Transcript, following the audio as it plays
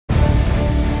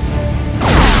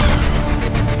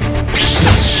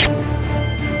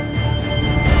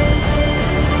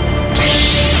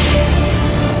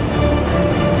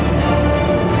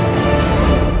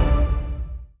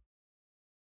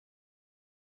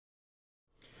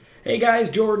Hey guys,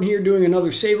 Jordan here doing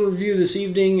another saber review this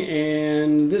evening,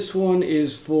 and this one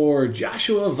is for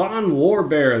Joshua Von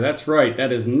Warbear. That's right,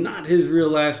 that is not his real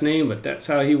last name, but that's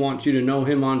how he wants you to know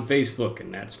him on Facebook,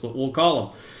 and that's what we'll call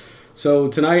him. So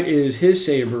tonight is his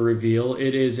saber reveal.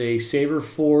 It is a Saber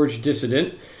Forge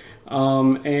Dissident,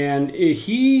 and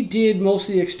he did most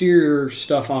of the exterior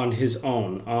stuff on his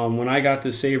own. When I got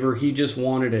the saber, he just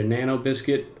wanted a Nano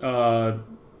Biscuit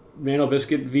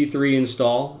V3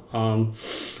 install.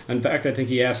 In fact, I think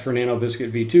he asked for a Nano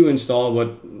Biscuit V2 install,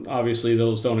 but obviously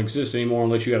those don't exist anymore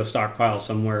unless you got a stockpile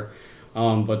somewhere.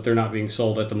 But they're not being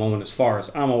sold at the moment as far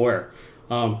as I'm aware.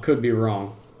 Could be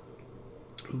wrong.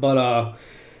 But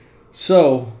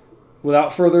so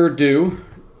without further ado,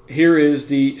 here is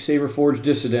the Saber Forge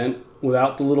Dissident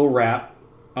without the little wrap.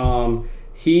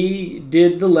 He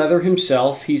did the leather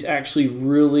himself. He's actually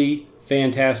really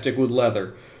fantastic with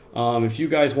leather. If you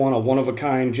guys want a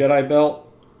one-of-a-kind Jedi belt,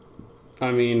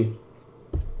 I mean,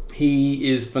 he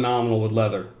is phenomenal with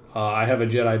leather. I have a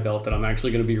Jedi belt that I'm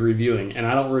actually going to be reviewing, and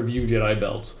I don't review Jedi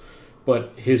belts,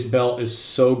 but his belt is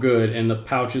so good, and the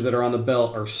pouches that are on the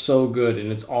belt are so good,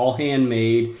 and it's all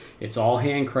handmade, it's all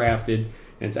handcrafted, and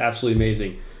it's absolutely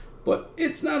amazing. But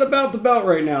it's not about the belt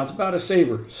right now, it's about a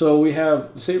saber. So we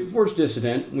have the Saber Forge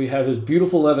Dissident, we have his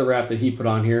beautiful leather wrap that he put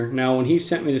on here. Now when he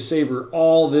sent me the saber,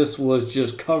 all this was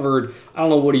just covered, I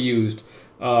don't know what he used,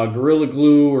 Gorilla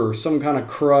Glue or some kind of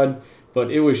crud, but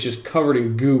it was just covered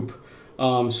in goop.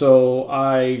 So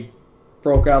I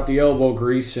broke out the elbow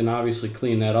grease and obviously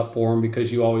cleaned that up for him,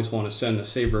 because you always want to send the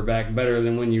saber back better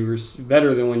than when you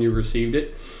received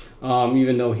it.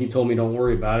 Even though he told me don't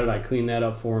worry about it, I cleaned that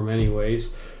up for him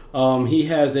anyways. He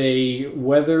has a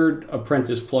weathered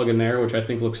apprentice plug in there, which I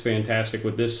think looks fantastic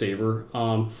with this saber.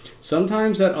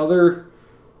 Sometimes that other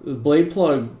blade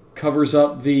plug covers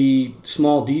up the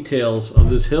small details of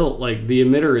this hilt, like the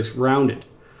emitter is rounded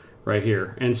right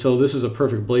here, and so this is a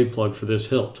perfect blade plug for this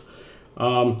hilt.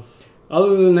 Other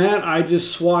than that, I just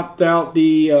swapped out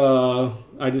the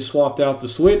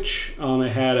switch. It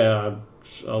had a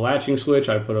latching switch.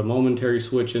 I put a momentary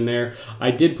switch in there.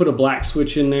 I did put a black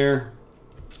switch in there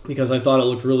because I thought it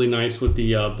looked really nice with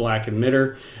the black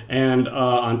emitter. And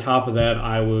on top of that,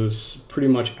 I was pretty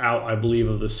much out, I believe,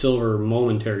 of the silver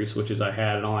momentary switches I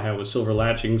had, and all I had was silver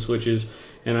latching switches,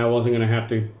 and I wasn't going to have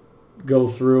to go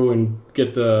through and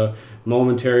get the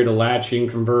momentary to latching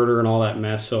converter and all that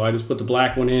mess. So I just put the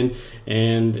black one in,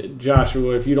 and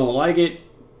Joshua, if you don't like it,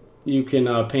 you can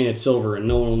paint it silver and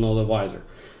no one will know the wiser.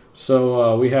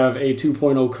 So we have a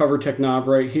 2.0 cover tech knob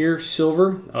right here,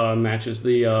 silver, matches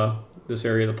the this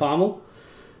area of the pommel.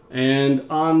 And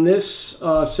on this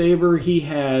saber, he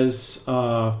has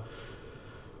Dark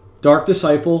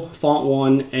Disciple Font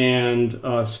 1 and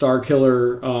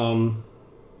Starkiller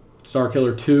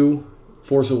 2.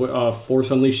 Force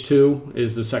Unleashed 2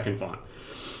 is the second font.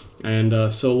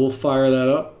 And so we'll fire that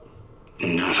up.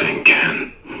 Nothing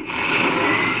can.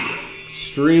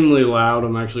 Extremely loud.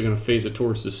 I'm actually going to face it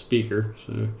towards the speaker.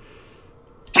 So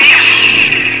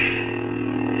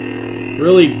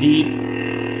really deep,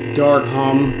 dark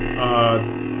hum.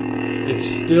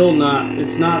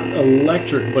 It's not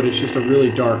electric, but it's just a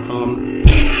really dark hum.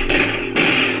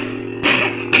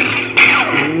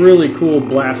 Really cool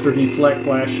blaster deflect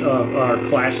flash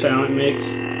clash sound it makes.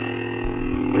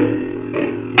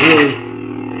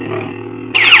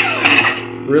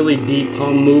 Really deep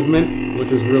hum movement,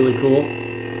 which is really cool.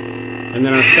 And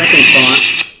then our second font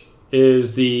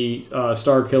is the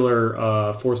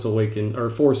Starkiller Force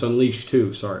Unleashed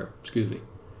 2. Sorry, excuse me.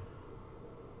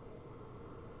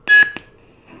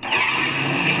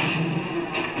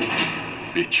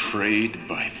 Betrayed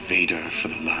by Vader for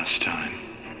the last time.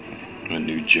 A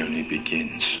new journey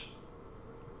begins.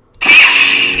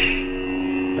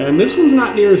 And this one's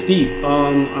not near as deep.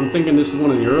 I'm thinking this is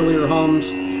one of the earlier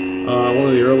hums, one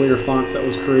of the earlier fonts that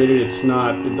was created. It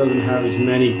doesn't have as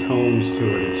many tones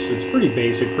to it. It's pretty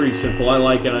basic, pretty simple. I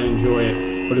like it, I enjoy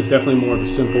it, but it's definitely more of the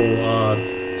simple,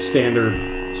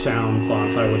 standard sound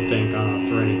fonts, I would think,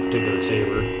 for any particular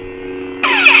saber.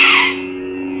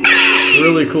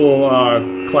 Really cool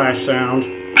clash sound.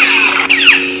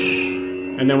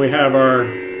 And then we have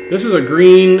this is a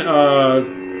green,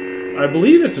 I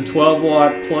believe it's a 12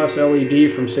 watt plus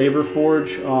LED from Saber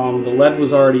Forge. The LED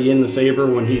was already in the saber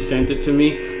when he sent it to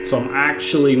me, so I'm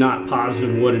actually not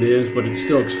positive what it is, but it's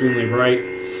still extremely bright.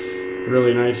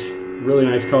 Really nice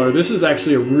color. This is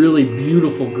actually a really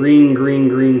beautiful green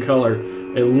color.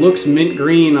 It looks mint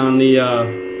green on the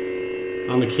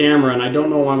camera, and I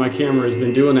don't know why my camera has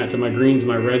been doing that to my greens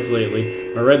and my reds lately.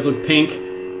 My reds look pink,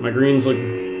 my greens look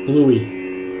bluey.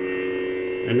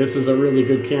 And this is a really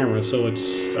good camera, so I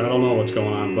don't know what's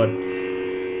going on, but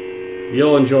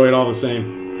you'll enjoy it all the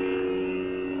same.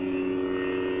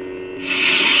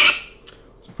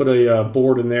 Let's put a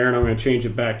board in there, and I'm going to change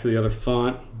it back to the other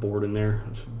font. Board in there.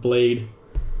 That's Blade.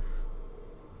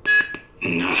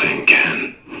 Nothing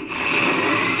can.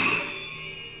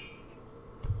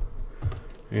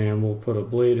 And we'll put a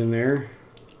blade in there.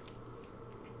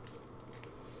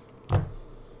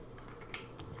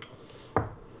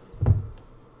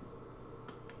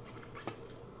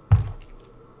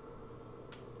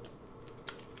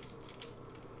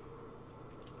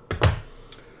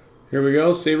 Here we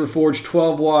go, Saberforge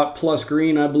 12 watt plus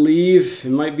green, I believe.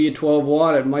 It might be a 12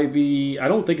 watt, it might be, I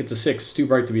don't think it's a 6, it's too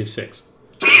bright to be a 6.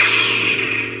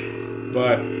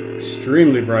 But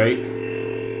extremely bright.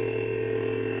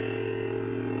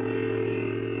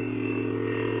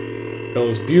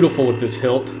 Goes beautiful with this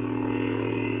hilt.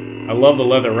 I love the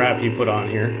leather wrap he put on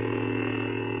here.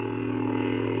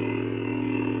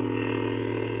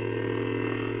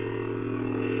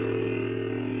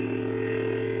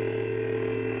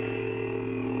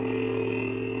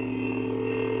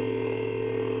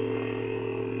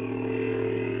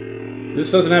 This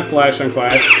doesn't have flash on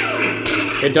clash.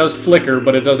 It does flicker,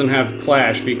 but it doesn't have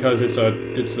clash because it's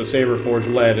the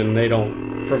Saberforge LED, and they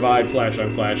don't provide flash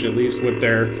on clash, at least with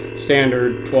their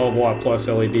standard 12 watt plus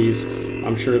LEDs.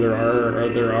 I'm sure there are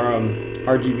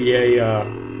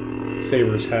RGBA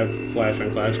sabers have flash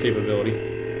on clash capability.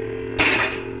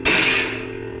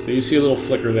 So you see a little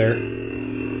flicker there.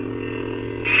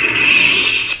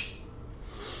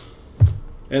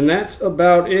 And that's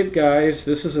about it, guys.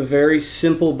 This is a very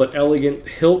simple but elegant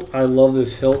hilt. I love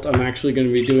this hilt. I'm actually going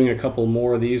to be doing a couple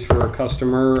more of these for a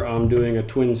customer. I'm doing a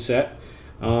twin set,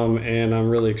 and I'm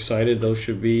really excited. Those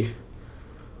should be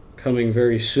coming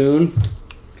very soon.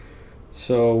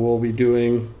 So we'll be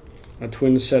doing a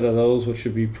twin set of those, which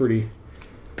should be pretty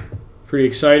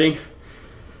exciting.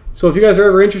 So if you guys are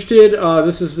ever interested,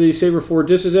 this is the Saberforge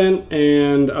Dissident,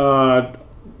 and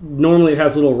normally it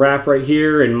has a little wrap right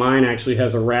here, and mine actually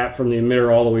has a wrap from the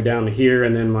emitter all the way down to here,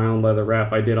 and then my own leather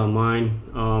wrap I did on mine.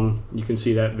 You can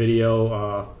see that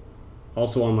video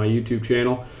also on my YouTube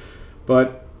channel.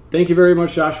 But thank you very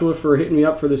much, Joshua, for hitting me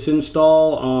up for this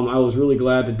install. I was really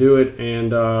glad to do it,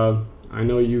 and I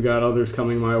know you got others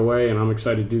coming my way, and I'm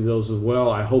excited to do those as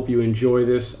well. I hope you enjoy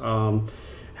this.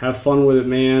 Have fun with it,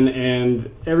 man. And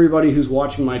everybody who's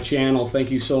watching my channel, thank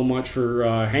you so much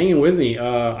for hanging with me.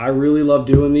 I really love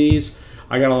doing these.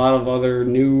 I got a lot of other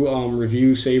new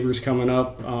review sabers coming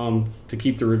up to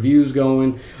keep the reviews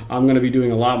going. I'm going to be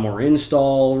doing a lot more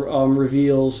install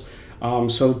reveals.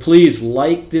 So please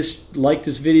like this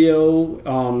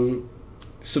video.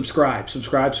 Subscribe,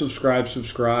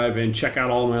 and check out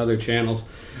all my other channels.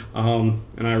 And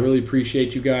I really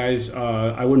appreciate you guys.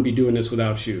 I wouldn't be doing this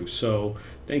without you. So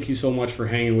thank you so much for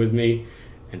hanging with me,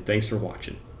 and thanks for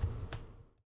watching.